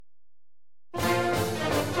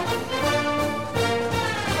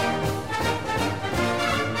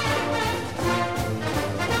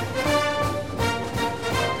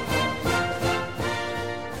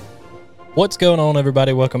What's going on,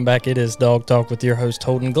 everybody? Welcome back. It is Dog Talk with your host,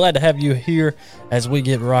 Holden. Glad to have you here as we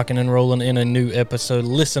get rocking and rolling in a new episode.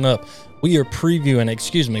 Listen up. We are reviewing.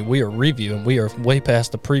 We are way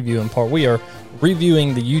past the previewing part. We are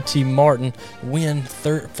reviewing the UT Martin win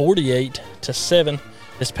 48-7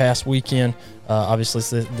 this past weekend.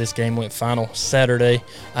 Obviously, this game went final Saturday.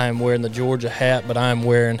 I am wearing the Georgia hat, but I am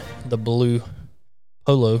wearing the blue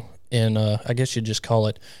polo in, I guess you'd just call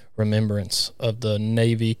it remembrance of the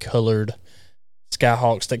navy-colored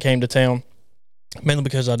Skyhawks that came to town, mainly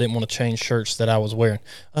because I didn't want to change shirts that I was wearing.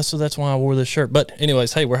 So that's why I wore this shirt. But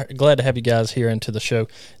anyways, hey, we're glad to have you guys here into the show.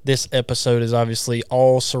 This episode is obviously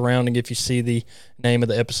all surrounding, if you see the name of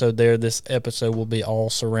the episode there, this episode will be all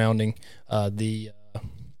surrounding the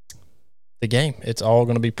game. It's all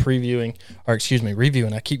going to be reviewing. I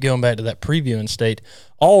keep going back to that previewing state.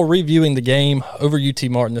 All reviewing the game over UT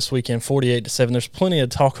Martin this weekend, 48-7. There's plenty to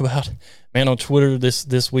talk about. Man, on Twitter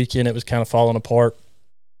this weekend, it was kind of falling apart,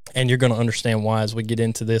 and you're going to understand why as we get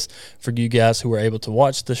into this. For you guys who were able to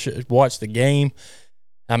watch the game,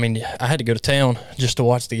 I mean, I had to go to town just to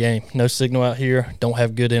watch the game. No signal out here. Don't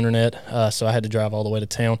have good internet, so I had to drive all the way to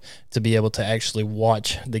town to be able to actually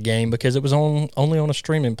watch the game because it was only on a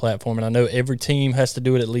streaming platform. And I know every team has to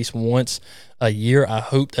do it at least once a year. I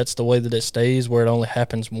hope that's the way that it stays, where it only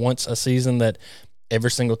happens once a season, that every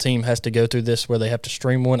single team has to go through this where they have to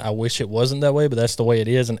stream one. I wish it wasn't that way, but that's the way it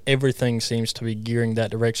is, and everything seems to be gearing that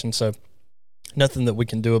direction. So nothing that we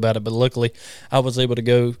can do about it, but luckily I was able to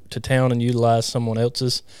go to town and utilize someone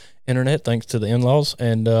else's internet thanks to the in-laws,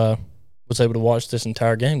 and was able to watch this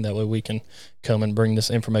entire game. That way we can come and bring this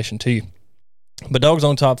information to you. But Dogs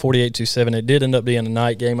on top 48-7. It did end up being a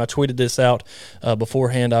night game. I tweeted this out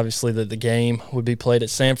beforehand, obviously, that the game would be played at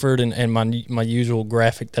Sanford, and my usual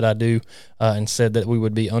graphic that I do, and said that we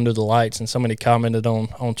would be under the lights. And somebody commented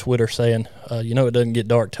on Twitter saying, it doesn't get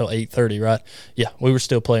dark till 8:30, right? Yeah, we were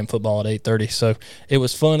still playing football at 8:30. So it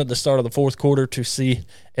was fun at the start of the fourth quarter to see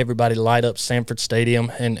everybody light up Sanford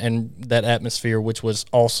Stadium and that atmosphere, which was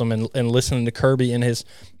awesome. And listening to Kirby in his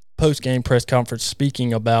post-game press conference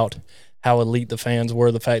speaking about how elite the fans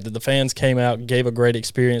were, the fact that the fans came out, gave a great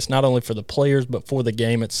experience, not only for the players, but for the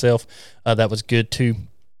game itself. That was good to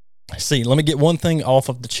see. Let me get one thing off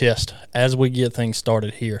of the chest as we get things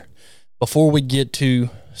started here. Before we get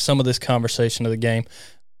to some of this conversation of the game,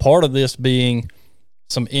 part of this being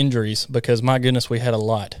some injuries, because my goodness, we had a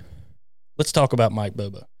lot. Let's talk about Mike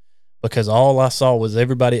Bobo, because all I saw was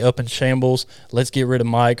everybody up in shambles. Let's get rid of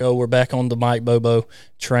Mike. Oh, we're back on the Mike Bobo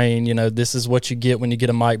train. This is what you get when you get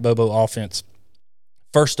a Mike Bobo offense.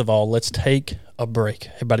 First of all, let's take a break.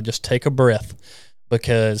 Everybody just take a breath,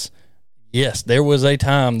 because, yes, there was a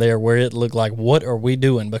time there where it looked like, what are we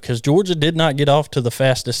doing? Because Georgia did not get off to the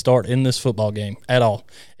fastest start in this football game at all.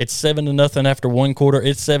 It's 7-0 after one quarter.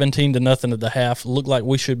 It's 17-0 at the half. Looked like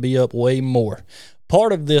we should be up way more.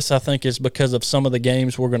 Part of this, I think, is because of some of the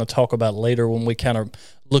games we're going to talk about later when we kind of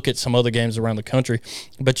look at some other games around the country.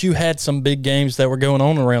 But you had some big games that were going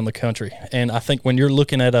on around the country. And I think when you're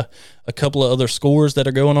looking at a couple of other scores that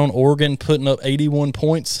are going on, Oregon putting up 81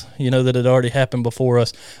 points, that had already happened before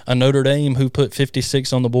us, a Notre Dame who put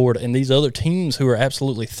 56 on the board, and these other teams who are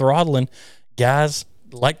absolutely throttling guys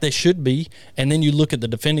like they should be, and then you look at the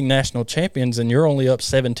defending national champions and you're only up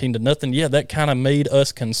 17-0. Yeah, that kind of made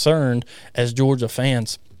us concerned as Georgia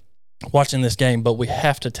fans watching this game, but we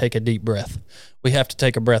have to take a deep breath. We have to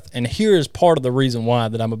take a breath, and here is part of the reason why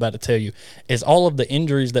that I'm about to tell you is all of the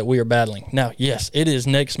injuries that we are battling. Now, yes, it is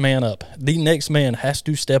next man up. The next man has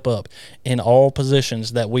to step up in all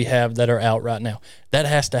positions that we have that are out right now. That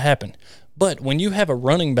has to happen. But when you have a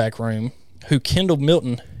running back room who Kendall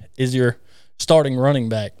Milton is your starting running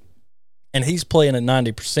back, and he's playing at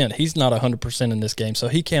 90%. He's not 100% in this game, so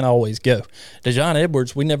he can't always go. Dejon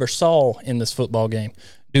Edwards, we never saw in this football game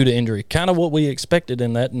due to injury. Kind of what we expected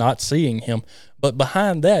in that, not seeing him. But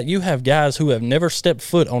behind that, you have guys who have never stepped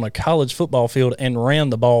foot on a college football field and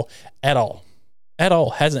ran the ball at all. At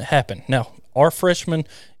all. Hasn't happened. Now, our freshmen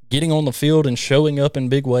getting on the field and showing up in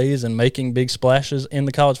big ways and making big splashes in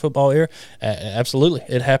the college football era, absolutely.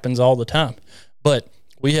 It happens all the time. But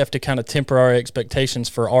we have to kind of temper our expectations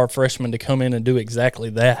for our freshmen to come in and do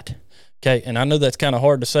exactly that. Okay, and I know that's kind of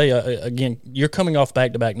hard to say. Again, you're coming off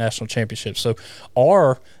back-to-back national championships, so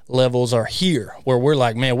our levels are here where we're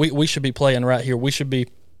like, man, we should be playing right here. We should be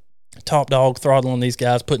top dog, throttling these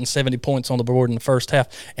guys, putting 70 points on the board in the first half,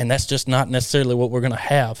 and that's just not necessarily what we're going to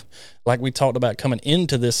have. Like we talked about coming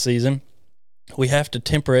into this season, we have to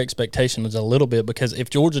temper expectations a little bit, because if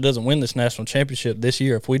Georgia doesn't win this national championship this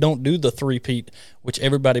year, if we don't do the three-peat, which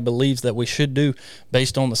everybody believes that we should do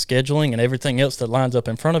based on the scheduling and everything else that lines up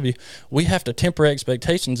in front of you, we have to temper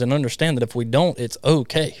expectations and understand that if we don't, it's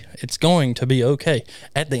okay. It's going to be okay.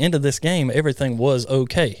 At the end of this game, everything was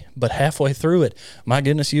okay. But halfway through it, my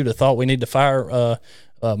goodness, you'd have thought we need to fire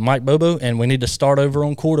Mike Bobo, and we need to start over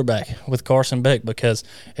on quarterback with Carson Beck, because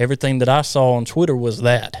everything that I saw on Twitter was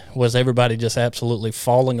everybody just absolutely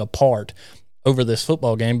falling apart over this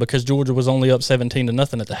football game because Georgia was only up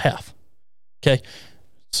 17-0 at the half. Okay,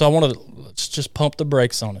 so let's just pump the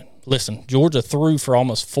brakes on it. Listen, Georgia threw for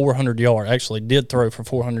almost 400 yards, actually did throw for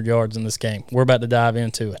 400 yards in this game. We're about to dive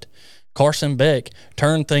into it. Carson Beck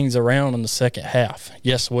turned things around in the second half.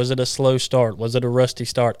 Yes, was it a slow start? Was it a rusty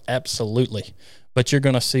start? Absolutely. But you're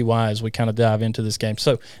going to see why as we kind of dive into this game.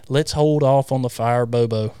 So let's hold off on the fire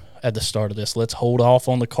Bobo at the start of this. Let's hold off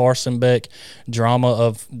on the Carson Beck drama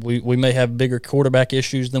of we may have bigger quarterback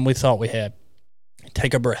issues than we thought we had.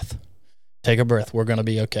 Take a breath. Take a breath. We're going to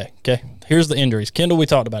be okay. Okay. Here's the injuries. Kendall, we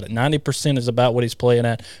talked about it. 90% is about what he's playing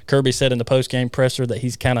at. Kirby said in the post-game presser that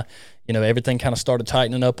he's kind of, everything kind of started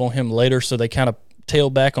tightening up on him later, so they kind of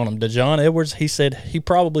tailed back on him. DeJon Edwards, he said he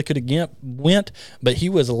probably could have went, but he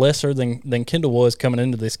was lesser than Kendall was coming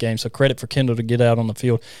into this game, so credit for Kendall to get out on the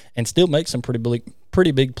field and still make some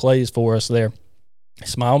pretty big plays for us there.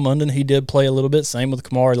 Smile Munden, he did play a little bit. Same with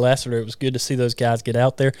Kamari Lassiter. It was good to see those guys get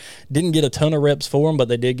out there. Didn't get a ton of reps for them, but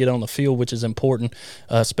they did get on the field, which is important,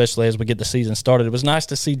 especially as we get the season started. It was nice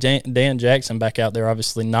to see Dan Jackson back out there,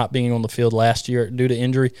 obviously not being on the field last year due to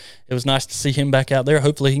injury. It was nice to see him back out there.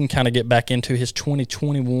 Hopefully he can kind of get back into his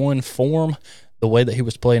 2021 form, the way that he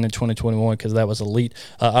was playing in 2021, because that was elite.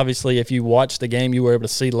 Obviously, if you watched the game, you were able to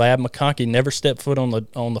see Lab McConkey never stepped foot on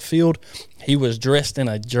the field. He was dressed in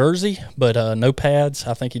a jersey, but no pads.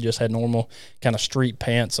 I think he just had normal kind of street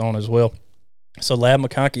pants on as well. So Lab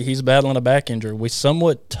McConkey, he's battling a back injury. We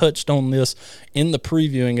somewhat touched on this in the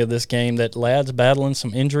previewing of this game, that Lad's battling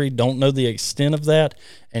some injury. Don't know the extent of that.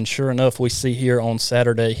 And sure enough, we see here on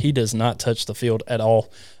Saturday, he does not touch the field at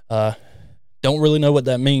all. Don't really know what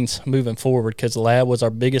that means moving forward, because Lab was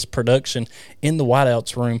our biggest production in the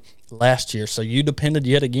wideouts room last year. So you depended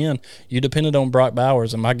on Brock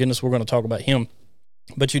Bowers, and my goodness, we're going to talk about him.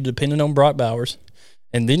 But you depended on Brock Bowers,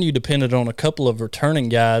 and then you depended on a couple of returning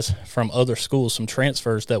guys from other schools, some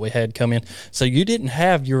transfers that we had come in. So you didn't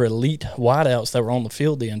have your elite wideouts that were on the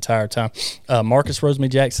field the entire time. Marcus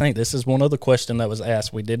Rosemy-Jack-Saint, this is one other question that was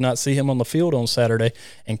asked. We did not see him on the field on Saturday,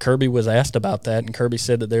 and Kirby was asked about that, and Kirby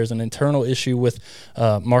said that there's an internal issue with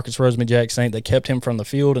Marcus Rosemy-Jack-Saint that kept him from the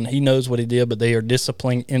field, and he knows what he did, but they are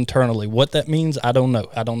disciplining internally. What that means, I don't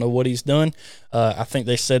know. I don't know what he's done. I think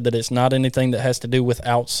they said that it's not anything that has to do with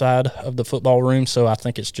outside of the football room, so I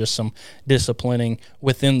think it's just some disciplining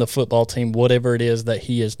within the football team, whatever it is that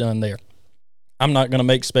he has done there. I'm not going to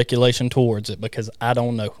make speculation towards it because I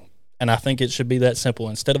don't know, and I think it should be that simple.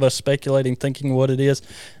 Instead of us speculating, thinking what it is,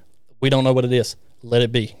 we don't know what it is. Let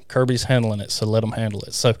it be. Kirby's handling it, so let him handle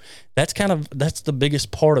it. So that's the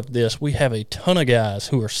biggest part of this. We have a ton of guys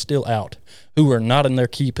who are still out, who are not in their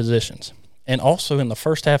key positions. And also in the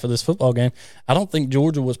first half of this football game, I don't think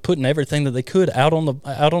Georgia was putting everything that they could out on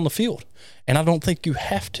the field. And I don't think you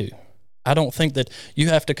have to. I don't think that you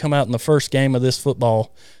have to come out in the first game of this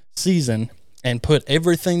football season and put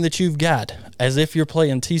everything that you've got as if you're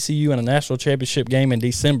playing TCU in a national championship game in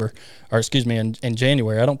in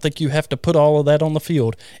January. I don't think you have to put all of that on the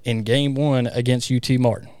field in game one against UT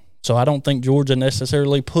Martin. So I don't think Georgia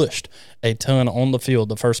necessarily pushed a ton on the field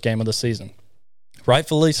the first game of the season.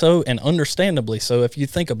 Rightfully so, and understandably so, if you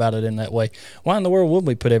think about it in that way. Why in the world would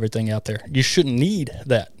we put everything out there? You shouldn't need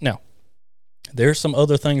that. Now, there's some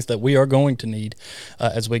other things that we are going to need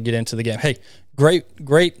as we get into the game. Hey, great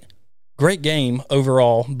game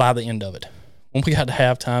overall by the end of it. When we got to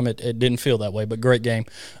halftime, it didn't feel that way, but great game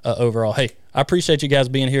overall. Hey, I appreciate you guys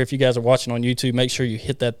being here. If you guys are watching on YouTube, make sure you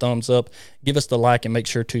hit that thumbs up, give us the like, and make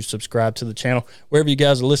sure to subscribe to the channel. Wherever you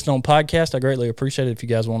guys are listening on podcast, I greatly appreciate it. If you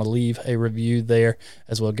guys want to leave a review there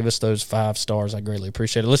as well, give us those 5 stars. I greatly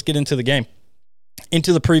appreciate it. Let's get into the game.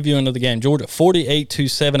 Into the previewing of the game. Georgia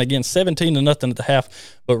 48-7, again 17-0 at the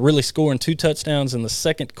half, but really scoring 2 touchdowns in the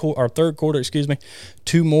third quarter,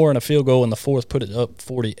 2 more and a field goal in the fourth, put it up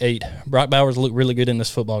 48. Brock Bowers looked really good in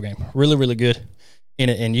this football game. Really, really good in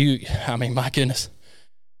it. And my goodness.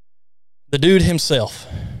 The dude himself,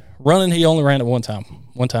 running, he only ran it one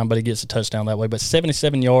time, but he gets a touchdown that way. But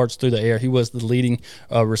 77 yards through the air. He was the leading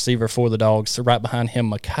receiver for the Dawgs. So right behind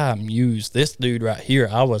him, Mekhi Muse. This dude right here,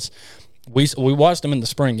 we watched him in the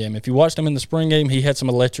spring game. If you watched him in the spring game, he had some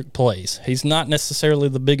electric plays. He's not necessarily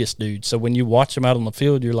the biggest dude. So when you watch him out on the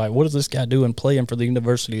field, you're like, what is this guy doing playing for the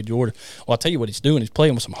University of Georgia? Well, I'll tell you what he's doing. He's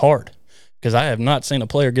playing with some heart, because I have not seen a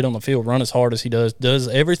player get on the field, run as hard as he does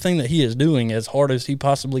everything that he is doing as hard as he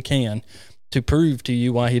possibly can to prove to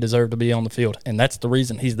you why he deserved to be on the field. And that's the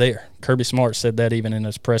reason he's there. Kirby Smart said that even in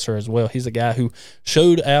his presser as well. He's a guy who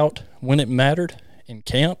showed out when it mattered in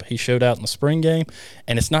camp. He showed out in the spring game.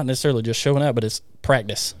 And it's not necessarily just showing out, but it's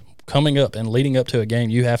practice. Coming up and leading up to a game,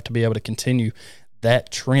 you have to be able to continue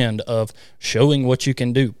that trend of showing what you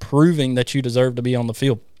can do, proving that you deserve to be on the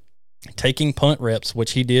field, taking punt reps,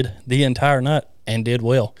 which he did the entire night and did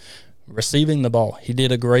well. Receiving the ball, he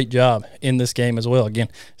did a great job in this game as well. Again,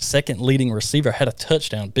 second leading receiver, had a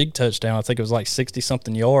touchdown, big touchdown. I think it was like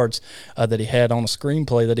 60-something yards that he had on a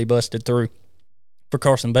screenplay that he busted through for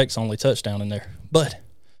Carson Beck's only touchdown in there. But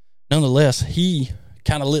nonetheless, he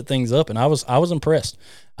kind of lit things up, and I was impressed.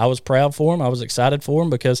 I was proud for him. I was excited for him,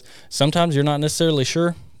 because sometimes you're not necessarily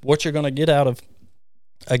sure what you're going to get out of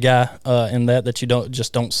a guy in that you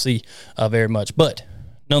don't see very much. But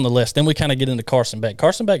nonetheless, then we kind of get into Carson Beck.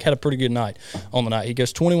 Carson Beck had a pretty good night on the night. He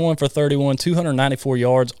goes 21 for 31, 294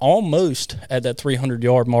 yards, almost at that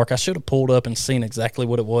 300-yard mark. I should have pulled up and seen exactly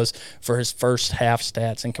what it was for his first half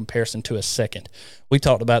stats in comparison to his second. We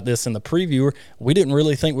talked about this in the previewer. We didn't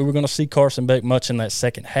really think we were going to see Carson Beck much in that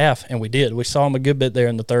second half, and we did. We saw him a good bit there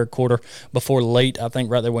in the third quarter before late. I think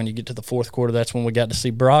right there when you get to the fourth quarter, that's when we got to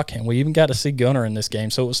see Brock, and we even got to see Gunner in this game.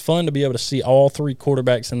 So it was fun to be able to see all three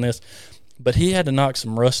quarterbacks in this. But he had to knock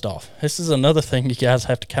some rust off. This is another thing you guys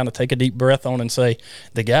have to kind of take a deep breath on and say,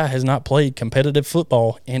 the guy has not played competitive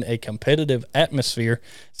football in a competitive atmosphere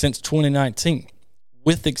since 2019,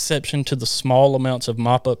 with exception to the small amounts of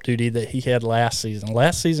mop-up duty that he had last season.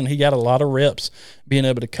 Last season, he got a lot of reps being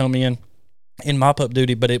able to come in mop-up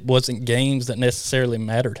duty, but it wasn't games that necessarily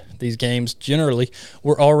mattered. These games generally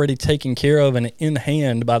were already taken care of and in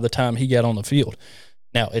hand by the time he got on the field.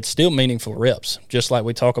 Now, it's still meaningful reps, just like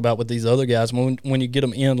we talk about with these other guys. When you get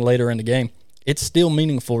them in later in the game, it's still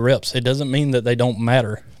meaningful reps. It doesn't mean that they don't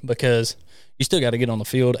matter, because you still got to get on the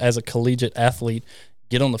field as a collegiate athlete,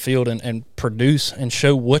 get on the field and produce and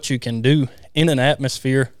show what you can do in an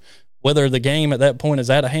atmosphere. Whether the game at that point is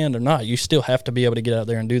out of hand or not, you still have to be able to get out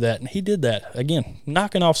there and do that. And he did that. Again,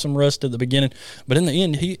 knocking off some rust at the beginning. But in the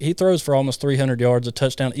end, he throws for almost 300 yards, a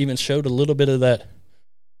touchdown, even showed a little bit of that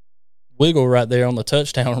wiggle right there on the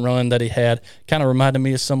touchdown run that he had. Kind of reminded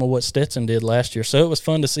me of some of what Stetson did last year. So it was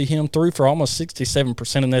fun to see him through for almost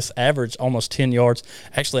 67% in this, average almost 10 yards.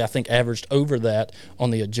 Actually, I think averaged over that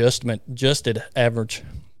on the adjusted average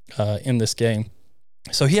in this game.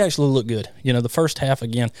 So he actually looked good. You know, the first half,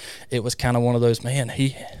 again, it was kind of one of those,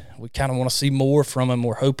 we kind of want to see more from him.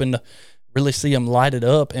 We're hoping to really see him light it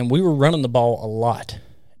up, and we were running the ball a lot.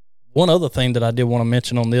 One other thing that I did want to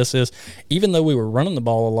mention on this is, even though we were running the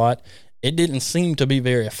ball a lot, it didn't seem to be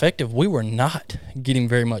very effective. We were not getting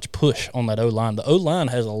very much push on that O-line. The O-line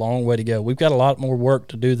has a long way to go. We've got a lot more work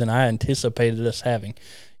to do than I anticipated us having.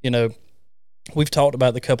 You know, we've talked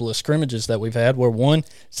about the couple of scrimmages that we've had where one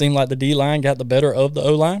seemed like the D-line got the better of the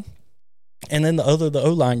O-line, and then the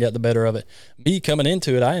O-line got the better of it. Me coming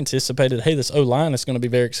into it, I anticipated, hey, this O-line is going to be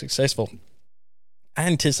very successful. I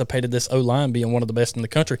anticipated this O-line being one of the best in the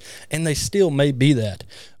country, and they still may be that.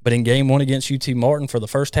 But in game one against UT Martin for the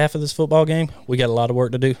first half of this football game, we got a lot of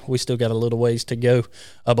work to do. We still got a little ways to go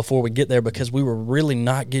before we get there, because we were really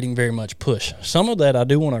not getting very much push. Some of that I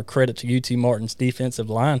do want to credit to UT Martin's defensive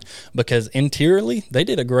line, because interiorly they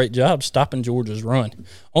did a great job stopping Georgia's run.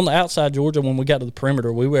 On the outside, Georgia, when we got to the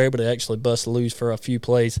perimeter, we were able to actually bust loose for a few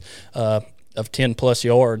plays of 10-plus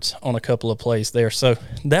yards on a couple of plays there. So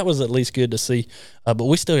that was at least good to see. But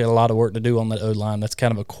we still got a lot of work to do on that O-line. That's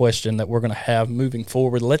kind of a question that we're going to have moving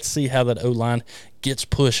forward. Let's see how that O-line gets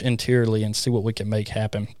pushed interiorly and see what we can make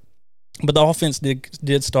happen. But the offense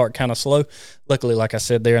did start kind of slow. Luckily, like I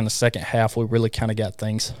said, there in the second half, we really kind of got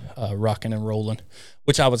things rocking and rolling,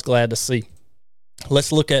 which I was glad to see.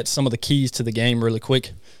 Let's look at some of the keys to the game really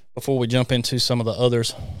quick before we jump into some of the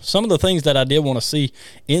others. Some of the things that I did want to see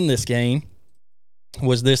in this game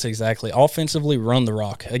was this exactly. Offensively, run the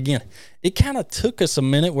rock. Again, it kind of took us a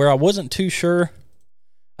minute where I wasn't too sure.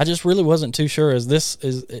 I just really wasn't too sure.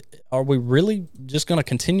 Are we really just going to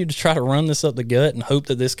continue to try to run this up the gut and hope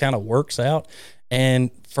that this kind of works out?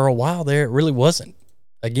 And for a while there, it really wasn't.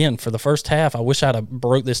 Again, for the first half, I wish I'd have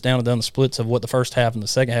broke this down and done the splits of what the first half and the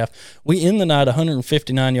second half. We end the night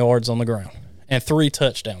 159 yards on the ground and 3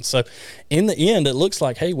 touchdowns. So in the end, it looks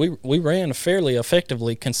like, hey, we ran fairly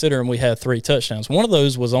effectively considering we had 3 touchdowns. One of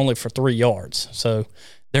those was only for 3 yards. So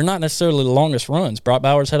they're not necessarily the longest runs. Brock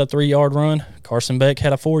Bowers had a 3-yard run. Carson Beck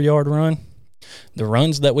had a 4-yard run. The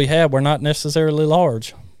runs that we had were not necessarily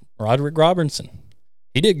large. Roderick Robinson,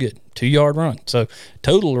 he did good, 2-yard run. So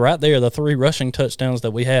total right there, the 3 rushing touchdowns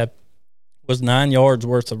that we had was 9 yards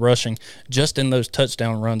worth of rushing just in those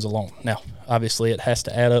touchdown runs alone. Now, obviously, it has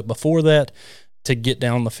to add up before that to get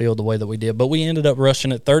down the field the way that we did. But we ended up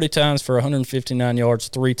rushing it 30 times for 159 yards,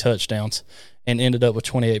 3 touchdowns, and ended up with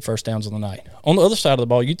 28 first downs on the night. On the other side of the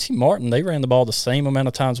ball, UT Martin, they ran the ball the same amount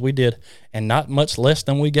of times we did and not much less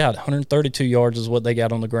than we got. 132 yards is what they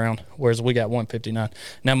got on the ground, whereas we got 159.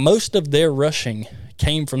 Now, most of their rushing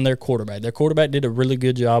came from their quarterback. Their quarterback did a really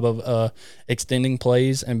good job of extending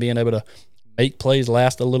plays and being able to make plays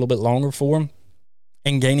last a little bit longer for them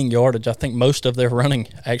and gaining yardage. I think most of their running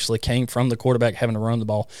actually came from the quarterback having to run the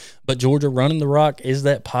ball. But Georgia running the rock is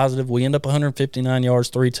that positive. We end up 159 yards,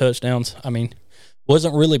 3 touchdowns. I mean,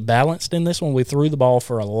 wasn't really balanced in this one. We threw the ball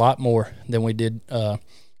for a lot more than we did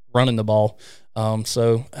running the ball.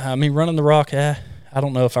 So, I mean, running the rock, I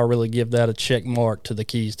don't know if I really give that a check mark to the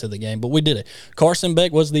keys to the game, but we did it. Carson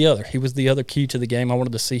Beck was the other. He was the other key to the game. I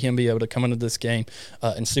wanted to see him be able to come into this game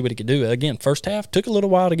and see what he could do. Again, first half, took a little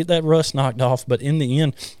while to get that rust knocked off, but in the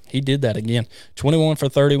end, he did that again. 21 for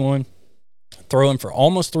 31, throwing for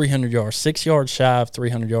almost 300 yards, 6 yards shy of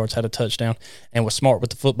 300 yards, had a touchdown, and was smart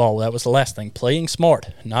with the football. That was the last thing. Playing smart,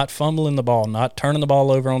 not fumbling the ball, not turning the ball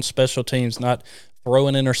over on special teams, not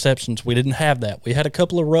throwing interceptions. We didn't have that. We had a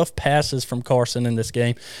couple of rough passes from Carson in this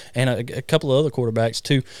game and a couple of other quarterbacks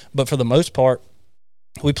too. But for the most part,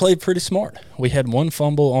 we played pretty smart. We had one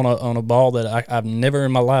fumble on a ball that I've never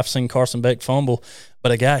in my life seen Carson Beck fumble,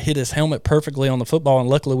 but a guy hit his helmet perfectly on the football, and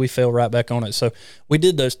luckily we fell right back on it. So we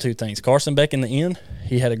did those two things. Carson Beck in the end,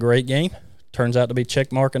 he had a great game. Turns out to be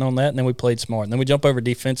check marking on that, and then we played smart. And then we jump over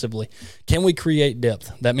defensively. Can we create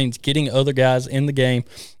depth? That means getting other guys in the game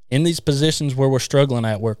in these positions where we're struggling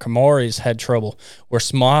at, where Kamari's had trouble, where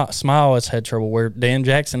Smile has had trouble, where Dan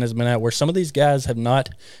Jackson has been out, where some of these guys have not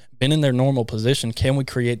been in their normal position. Can we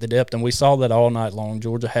create the depth? And we saw that all night long.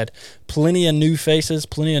 Georgia had plenty of new faces,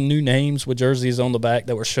 plenty of new names with jerseys on the back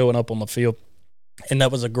that were showing up on the field. And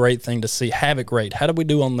that was a great thing to see. Have it great. How did we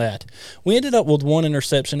do on that? We ended up with one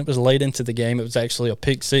interception. It was late into the game. It was actually a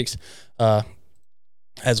pick six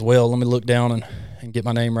as well. Let me look down and get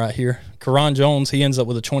my name right here. Karan Jones, he ends up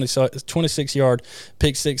with a 26-yard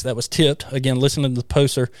pick six that was tipped. Again, listening to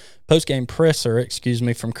the post-game presser,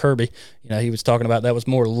 from Kirby, he was talking about that was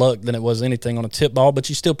more luck than it was anything on a tip ball, but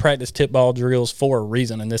you still practice tip ball drills for a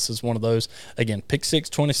reason, and this is one of those. Again, pick six,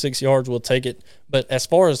 26 yards, we'll take it. But as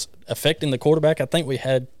far as affecting the quarterback, I think we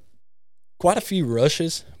had quite a few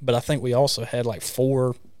rushes, but I think we also had like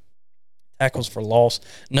 4 tackles for loss.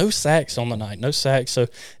 No sacks on the night. No sacks. So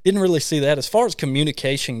didn't really see that. As far as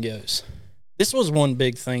communication goes, this was one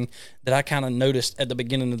big thing that I kind of noticed at the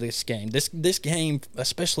beginning of this game. This game,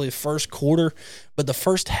 especially the first quarter, but the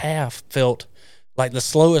first half felt like the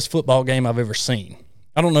slowest football game I've ever seen.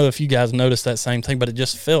 I don't know if you guys noticed that same thing, but it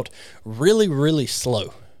just felt really, really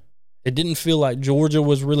slow. It didn't feel like Georgia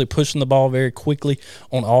was really pushing the ball very quickly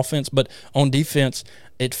on offense, but on defense,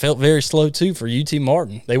 it felt very slow too for UT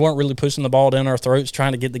Martin. They weren't really pushing the ball down our throats,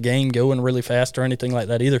 trying to get the game going really fast or anything like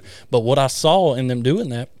that either. But what I saw in them doing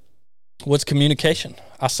that was communication.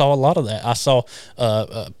 I saw a lot of that. I saw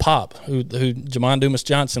Pop, who Jamon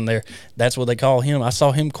Dumas-Johnson there, that's what they call him. I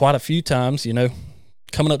saw him quite a few times,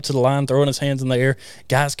 coming up to the line, throwing his hands in the air,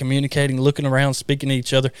 guys communicating, looking around, speaking to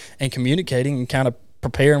each other, and communicating and kind of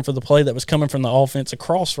preparing for the play that was coming from the offense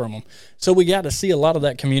across from them. So we got to see a lot of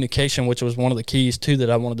that communication, which was one of the keys, too, that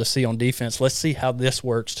I wanted to see on defense. Let's see how this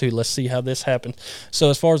works, too. Let's see how this happens. So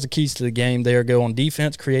as far as the keys to the game there go on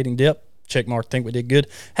defense, creating depth, check mark, think we did good.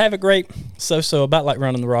 Have it great. So about like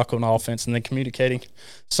running the rock on offense and then communicating.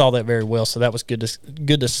 Saw that very well, so that was good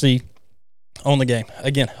to see on the game.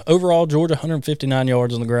 Again, overall, Georgia, 159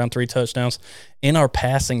 yards on the ground, 3 touchdowns. In our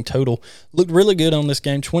passing total, looked really good on this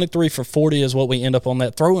game. 23 for 40 is what we end up on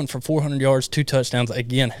that. Throwing for 400 yards, 2 touchdowns.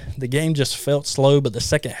 Again, the game just felt slow, but the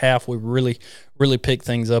second half we really, really picked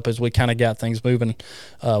things up as we kind of got things moving.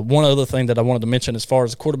 One other thing that I wanted to mention as far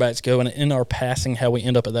as the quarterbacks go, and in our passing, how we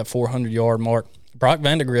end up at that 400-yard mark. Brock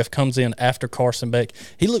Vandegrift comes in after Carson Beck.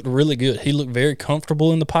 He looked really good. He looked very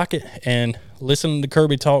comfortable in the pocket, and listening to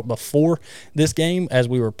Kirby talk before this game as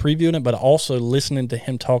we were previewing it, but also listening to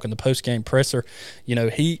him talk in the post-game presser,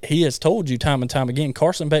 he has told you time and time again,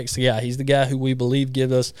 Carson Beck's the guy. He's the guy who we believe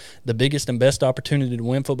gives us the biggest and best opportunity to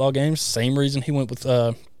win football games. Same reason he went with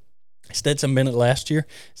Stetson Bennett last year.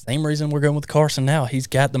 Same reason we're going with Carson now. He's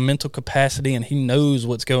got the mental capacity, and he knows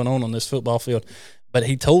what's going on this football field. But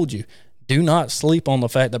he told you, do not sleep on the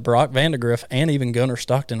fact that Brock Vandegrift and even Gunnar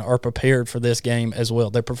Stockton are prepared for this game as well.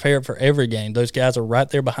 They're prepared for every game. Those guys are right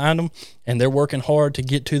there behind them, and they're working hard to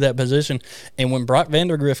get to that position. And when Brock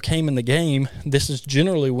Vandegrift came in the game, this is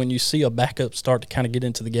generally when you see a backup start to kind of get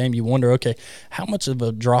into the game, you wonder, okay, how much of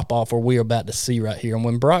a drop-off are we about to see right here? And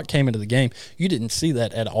when Brock came into the game, you didn't see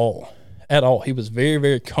that at all. At all. He was very,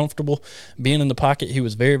 very comfortable being in the pocket. He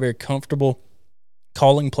was very, very comfortable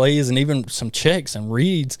calling plays and even some checks and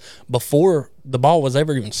reads before the ball was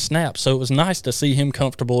ever even snapped. So it was nice to see him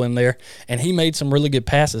comfortable in there, and he made some really good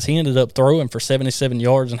passes. He ended up throwing for 77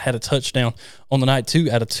 yards and had a touchdown on the night, too,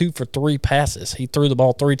 out of 2 for 3 passes. He threw the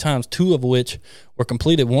ball 3 times, 2 of which were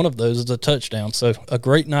completed. One of those is a touchdown. So a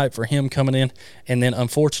great night for him coming in. And then,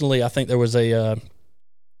 unfortunately, I think there was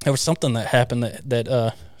something that happened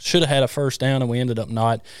that should have had a first down, and we ended up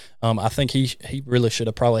not. I think he really should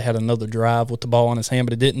have probably had another drive with the ball in his hand,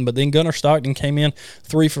 but he didn't. But then Gunnar Stockton came in,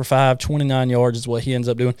 3 for 5, 29 yards is what he ends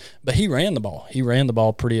up doing. But he ran the ball. He ran the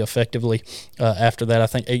ball pretty effectively after that. I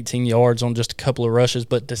think 18 yards on just a couple of rushes.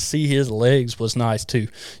 But to see his legs was nice, too.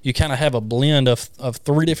 You kind of have a blend of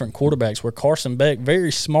 3 different quarterbacks where Carson Beck,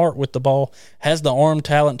 very smart with the ball, has the arm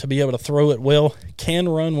talent to be able to throw it well, can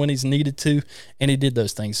run when he's needed to, and he did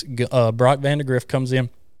those things. Brock Vandegrift comes in.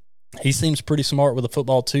 He seems pretty smart with the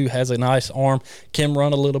football, too, has a nice arm, can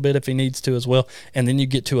run a little bit if he needs to as well. And then you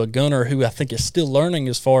get to a Gunnar who I think is still learning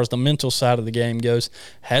as far as the mental side of the game goes,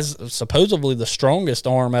 has supposedly the strongest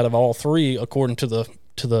arm out of all 3, according to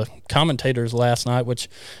the commentators last night, which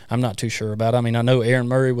I'm not too sure about. I mean, I know Aaron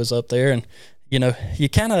Murray was up there, and, you know, you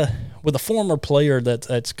kind of, with a former player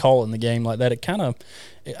that's calling the game like that, it kind of,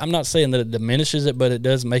 I'm not saying that it diminishes it, but it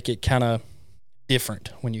does make it kind of different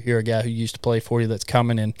when you hear a guy who used to play for you that's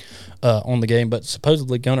coming in on the game. But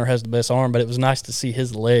supposedly Gunnar has the best arm, but it was nice to see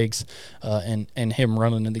his legs and him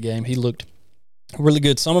running in the game. He looked really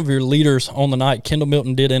good. Some of your leaders on the night, Kendall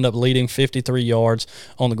Milton did end up leading 53 yards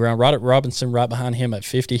on the ground. Roderick Robinson right behind him at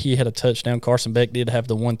 50. He had a touchdown. Carson Beck did have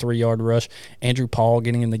the 1 3-yard rush. Andrew Paul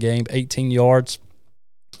getting in the game, 18 yards.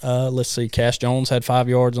 Let's see, Cash Jones had 5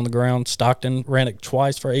 yards on the ground. Stockton ran it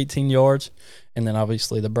twice for 18 yards. And then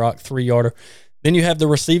obviously the Brock 3-yarder. Then you have the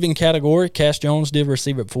receiving category. Cash Jones did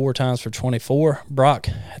receive it 4 times for 24. Brock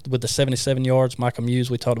with the 77 yards. Michael Muse,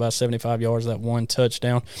 we talked about 75 yards, that 1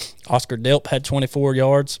 touchdown. Oscar Delp had 24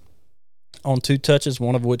 yards on 2 touches,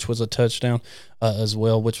 one of which was a touchdown as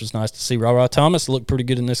well, which was nice to see. Ra Thomas looked pretty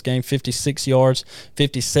good in this game, 56 yards,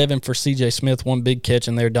 57 for C.J. Smith, 1 big catch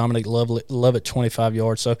in there. Dominic Lovett, 25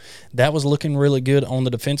 yards. So that was looking really good on the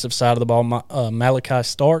defensive side of the ball. Malachi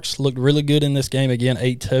Starks looked really good in this game. Again,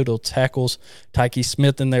 8 total tackles. Tyke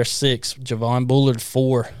Smith in there, 6. Javon Bullard,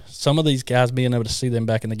 4. Some of these guys, being able to see them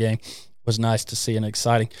back in the game was nice to see and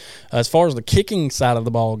exciting. As far as the kicking side of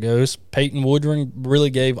the ball goes, Peyton Woodring really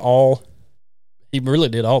did all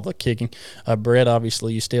the kicking. Brett,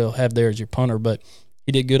 obviously, you still have there as your punter, but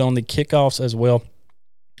he did good on the kickoffs as well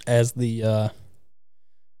as the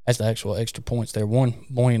actual extra points there. 1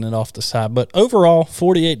 buoying it off the side. But overall,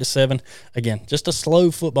 48-7. Again, just a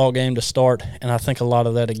slow football game to start, and I think a lot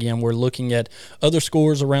of that, again, we're looking at other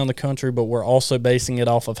scores around the country, but we're also basing it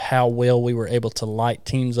off of how well we were able to light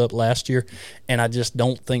teams up last year, and I just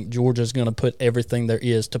don't think Georgia's going to put everything there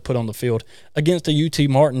is to put on the field against a UT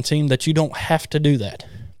Martin team that you don't have to do that.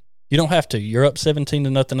 You don't have to. You're up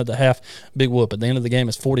 17-0 at the half. Big whoop. At the end of the game,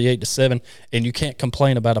 it's 48-7, and you can't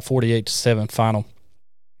complain about a 48-7 final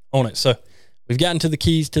on it. So we've gotten to the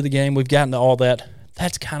keys to the game. We've gotten to all that.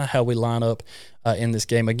 That's kind of how we line up in this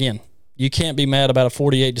game. Again, you can't be mad about a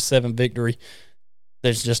 48-7 victory.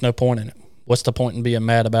 There's just no point in it. What's the point in being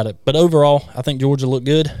mad about it? But overall, I think Georgia looked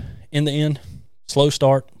good in the end. Slow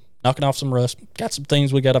start, knocking off some rust. Got some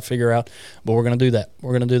things we got to figure out, but we're going to do that.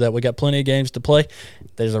 We're going to do that. We got plenty of games to play.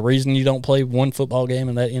 There's a reason you don't play one football game,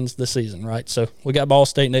 and that ends the season, right? So we got Ball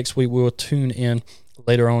State next week. We will tune in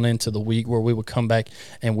later on into the week where we will come back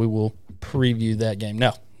and we will preview that game.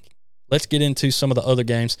 Now, let's get into some of the other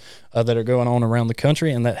games that are going on around the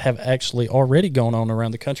country and that have actually already gone on around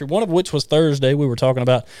the country, one of which was Thursday. We were talking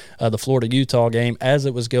about the Florida-Utah game as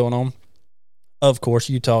it was going on. Of course,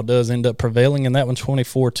 Utah does end up prevailing in that one,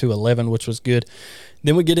 24-11, which was good.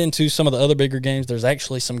 Then we get into some of the other bigger games. There's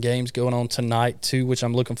actually some games going on tonight, too, which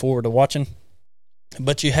I'm looking forward to watching.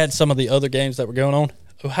 But you had some of the other games that were going on.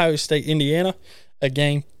 Ohio State, Indiana, a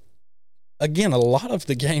game. Again, a lot of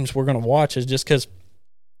the games we're going to watch is just because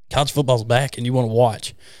college football's back and you want to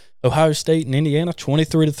watch. Ohio State and Indiana,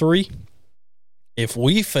 23-3. If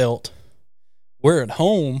we felt we're at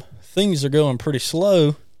home, things are going pretty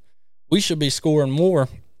slow, we should be scoring more.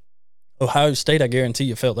 Ohio State, I guarantee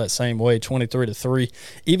you, felt that same way, 23-3.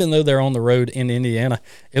 Even though they're on the road in Indiana,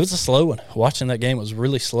 it was a slow one. Watching that game was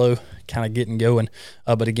really slow, kind of getting going.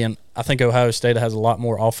 But again, I think Ohio State has a lot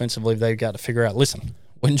more offensively they've got to figure out. Listen,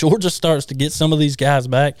 when Georgia starts to get some of these guys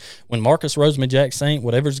back, when Marcus Rosemy-Jack Saint,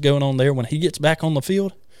 whatever's going on there, when he gets back on the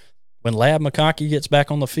field, when Lab McConkey gets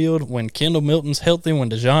back on the field, when Kendall Milton's healthy,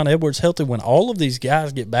 when Dejon Edwards healthy, when all of these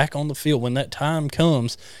guys get back on the field, when that time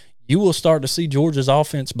comes, you will start to see Georgia's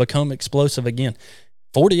offense become explosive again.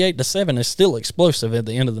 48-7 is still explosive at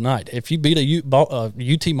the end of the night. If you beat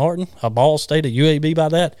a UT Martin, a Ball State, a UAB by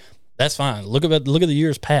that, that's fine. Look at the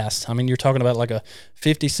years past. I mean, you're talking about like a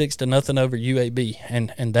 56-0 over UAB,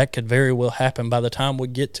 and that could very well happen by the time we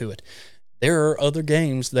get to it. There are other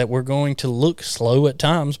games that we're going to look slow at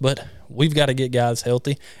times, but we've got to get guys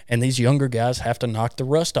healthy, and these younger guys have to knock the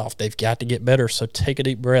rust off. They've got to get better, so take a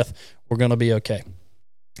deep breath. We're going to be okay.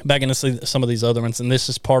 Back into some of these other ones, and this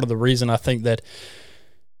is part of the reason I think that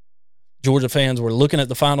Georgia fans were looking at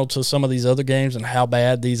the final to some of these other games and how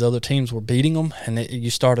bad these other teams were beating them, and you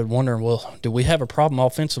started wondering, well, do we have a problem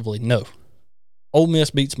offensively? No. Ole Miss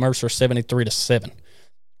beats Mercer 73-7.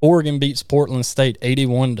 Oregon beats Portland State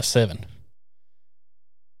 81-7.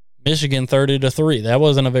 Michigan 30-3. That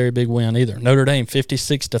wasn't a very big win either. Notre Dame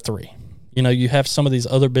 56-3. You know, you have some of these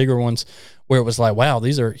other bigger ones where it was like, wow,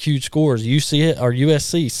 these are huge scores. USC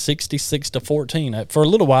 66-14. For a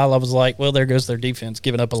little while, I was like, well, there goes their defense,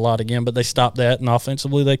 giving up a lot again, but they stopped that, and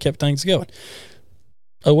offensively they kept things going.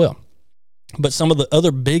 Oh, well. But some of the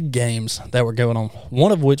other big games that were going on,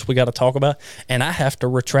 one of which we got to talk about, and I have to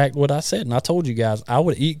retract what I said. And I told you guys I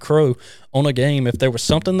would eat crow on a game if there was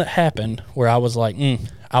something that happened where I was like,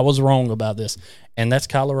 I was wrong about this. And that's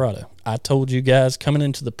Colorado. I told you guys coming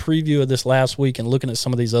into the preview of this last week and looking at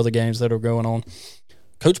some of these other games that are going on,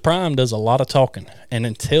 Coach Prime does a lot of talking. And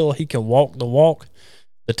until he can walk the walk,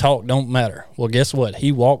 the talk don't matter. Well, guess what?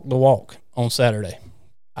 He walked the walk on Saturday.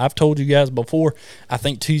 I've told you guys before, I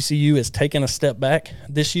think TCU has taken a step back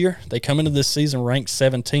this year. They come into this season ranked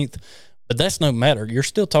 17th, but that's no matter. You're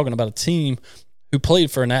still talking about a team who played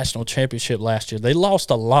for a national championship last year. They lost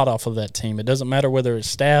a lot off of that team. It doesn't matter whether it's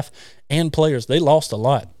staff and players. They lost a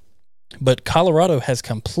lot. But Colorado has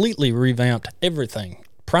completely revamped everything.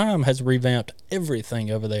 Prime has revamped everything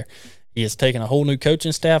over there. He has taken a whole new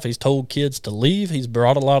coaching staff. He's told kids to leave. He's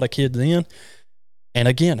brought a lot of kids in. And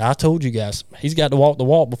again, I told you guys, he's got to walk the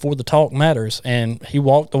walk before the talk matters. And he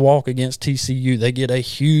walked the walk against TCU. They get a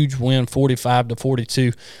huge win,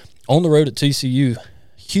 45-42, on the road at TCU.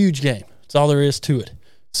 Huge game. That's all there is to it.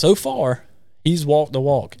 So far, he's walked the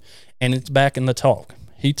walk, and it's back in the talk.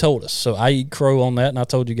 He told us. So I eat crow on that, and I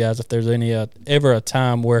told you guys if there's any ever a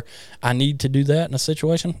time where I need to do that in a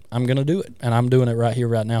situation, I'm going to do it, and I'm doing it right here,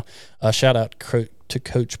 right now. Shout out to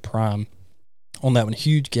Coach Prime on that one.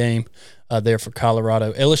 Huge game there for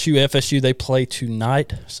Colorado. LSU, FSU, they play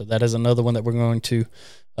tonight, so that is another one that we're going to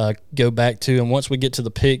go back to. And once we get to the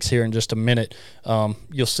picks here in just a minute,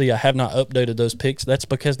 you'll see I have not updated those picks. That's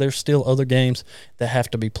because there's still other games that have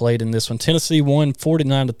to be played in this one. Tennessee won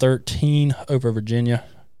 49-13 over Virginia.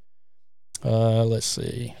 Let's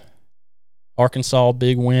see. Arkansas,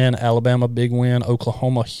 big win. Alabama, big win.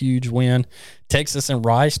 Oklahoma, huge win. Texas and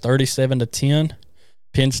Rice, 37-10.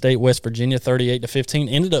 Penn State, West Virginia,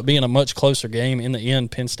 38-15. Ended up being a much closer game. In the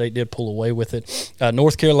end, Penn State did pull away with it.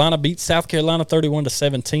 North Carolina beat South Carolina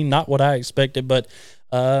 31-17. Not what I expected, but,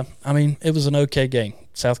 it was an okay game.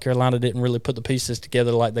 South Carolina didn't really put the pieces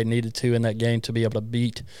together like they needed to in that game to be able to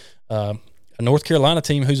beat a North Carolina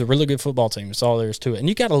team who's a really good football team. That's all there is to it. And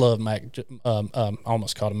you got to love I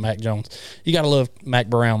almost called him Mac Jones. You got to love Mac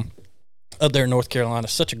Brown up there in North Carolina.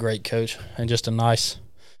 Such a great coach and just a nice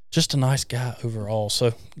guy overall.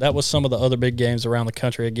 So that was some of the other big games around the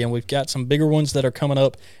country. Again, we've got some bigger ones that are coming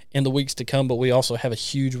up in the weeks to come, but we also have a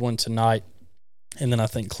huge one tonight. And then I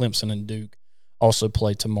think Clemson and Duke also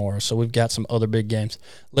play tomorrow. So we've got some other big games.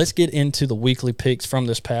 Let's get into the weekly picks from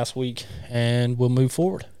this past week, and we'll move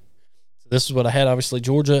forward. This is what I had, obviously,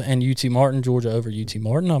 Georgia and UT Martin. Georgia over UT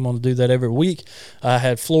Martin. I'm going to do that every week. I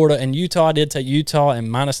had Florida and Utah. I did take Utah and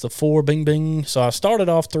 -4. Bing, bing. So I started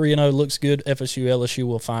off 3-0. Looks good. FSU, LSU,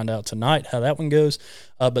 we'll find out tonight how that one goes.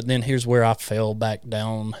 But then here's where I fell back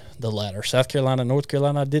down the ladder. South Carolina, North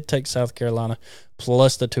Carolina. I did take South Carolina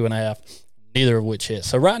plus the 2.5. Neither of which hit.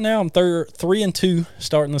 So right now I'm 3-2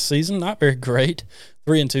 starting the season. Not very great.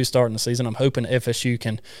 3-2 starting the season. I'm hoping FSU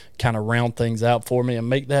can kind of round things out for me and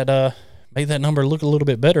make that number look a little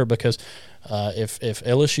bit better, because if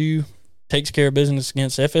LSU takes care of business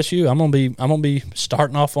against FSU, I'm gonna be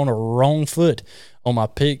starting off on a wrong foot on my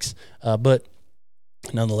picks. But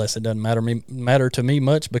nonetheless, it doesn't matter to me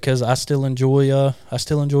much because I still enjoy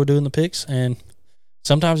doing the picks, and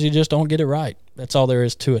sometimes you just don't get it right. That's all there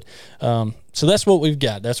is to it. So that's what we've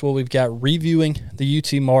got. That's what we've got, reviewing the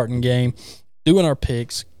UT Martin game, doing our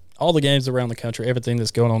picks, all the games around the country, everything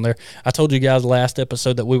that's going on there. I told you guys last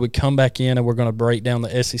episode that we would come back in and we're going to break down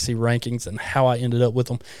the SEC rankings and how I ended up with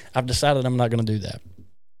them. I've decided I'm not going to do that.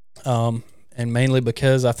 And mainly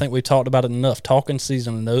because I think we talked about it enough. Talking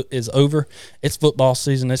season is over. It's football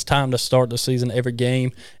season. It's time to start the season. Every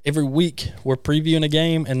game, every week, we're previewing a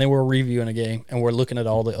game, and then we're reviewing a game, and we're looking at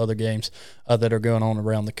all the other games that are going on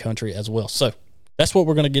around the country as well. So that's what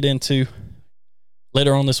we're going to get into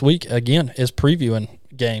later on this week, again, is previewing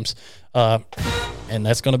games. And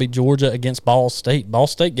that's going to be Georgia against Ball State. Ball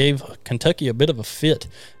State gave Kentucky a bit of a fit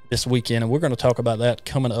this weekend, and we're going to talk about that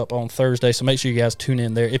coming up on Thursday, so make sure you guys tune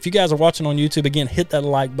in there. If you guys are watching on YouTube, again, hit that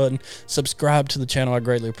like button, subscribe to the channel. I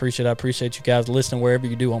greatly appreciate it. I appreciate you guys listening wherever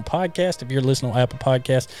you do on podcast. If you're listening on Apple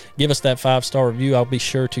Podcasts, give us that 5-star review. I'll be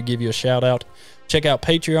sure to give you a shout-out. Check out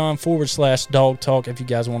Patreon/Dawg Talk if you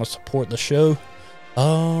guys want to support the show.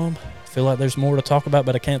 I feel like there's more to talk about,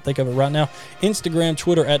 but I can't think of it right now. Instagram,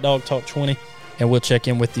 Twitter, @DawgTalk20, and we'll check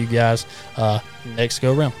in with you guys next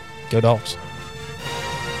go-around. Go Dogs.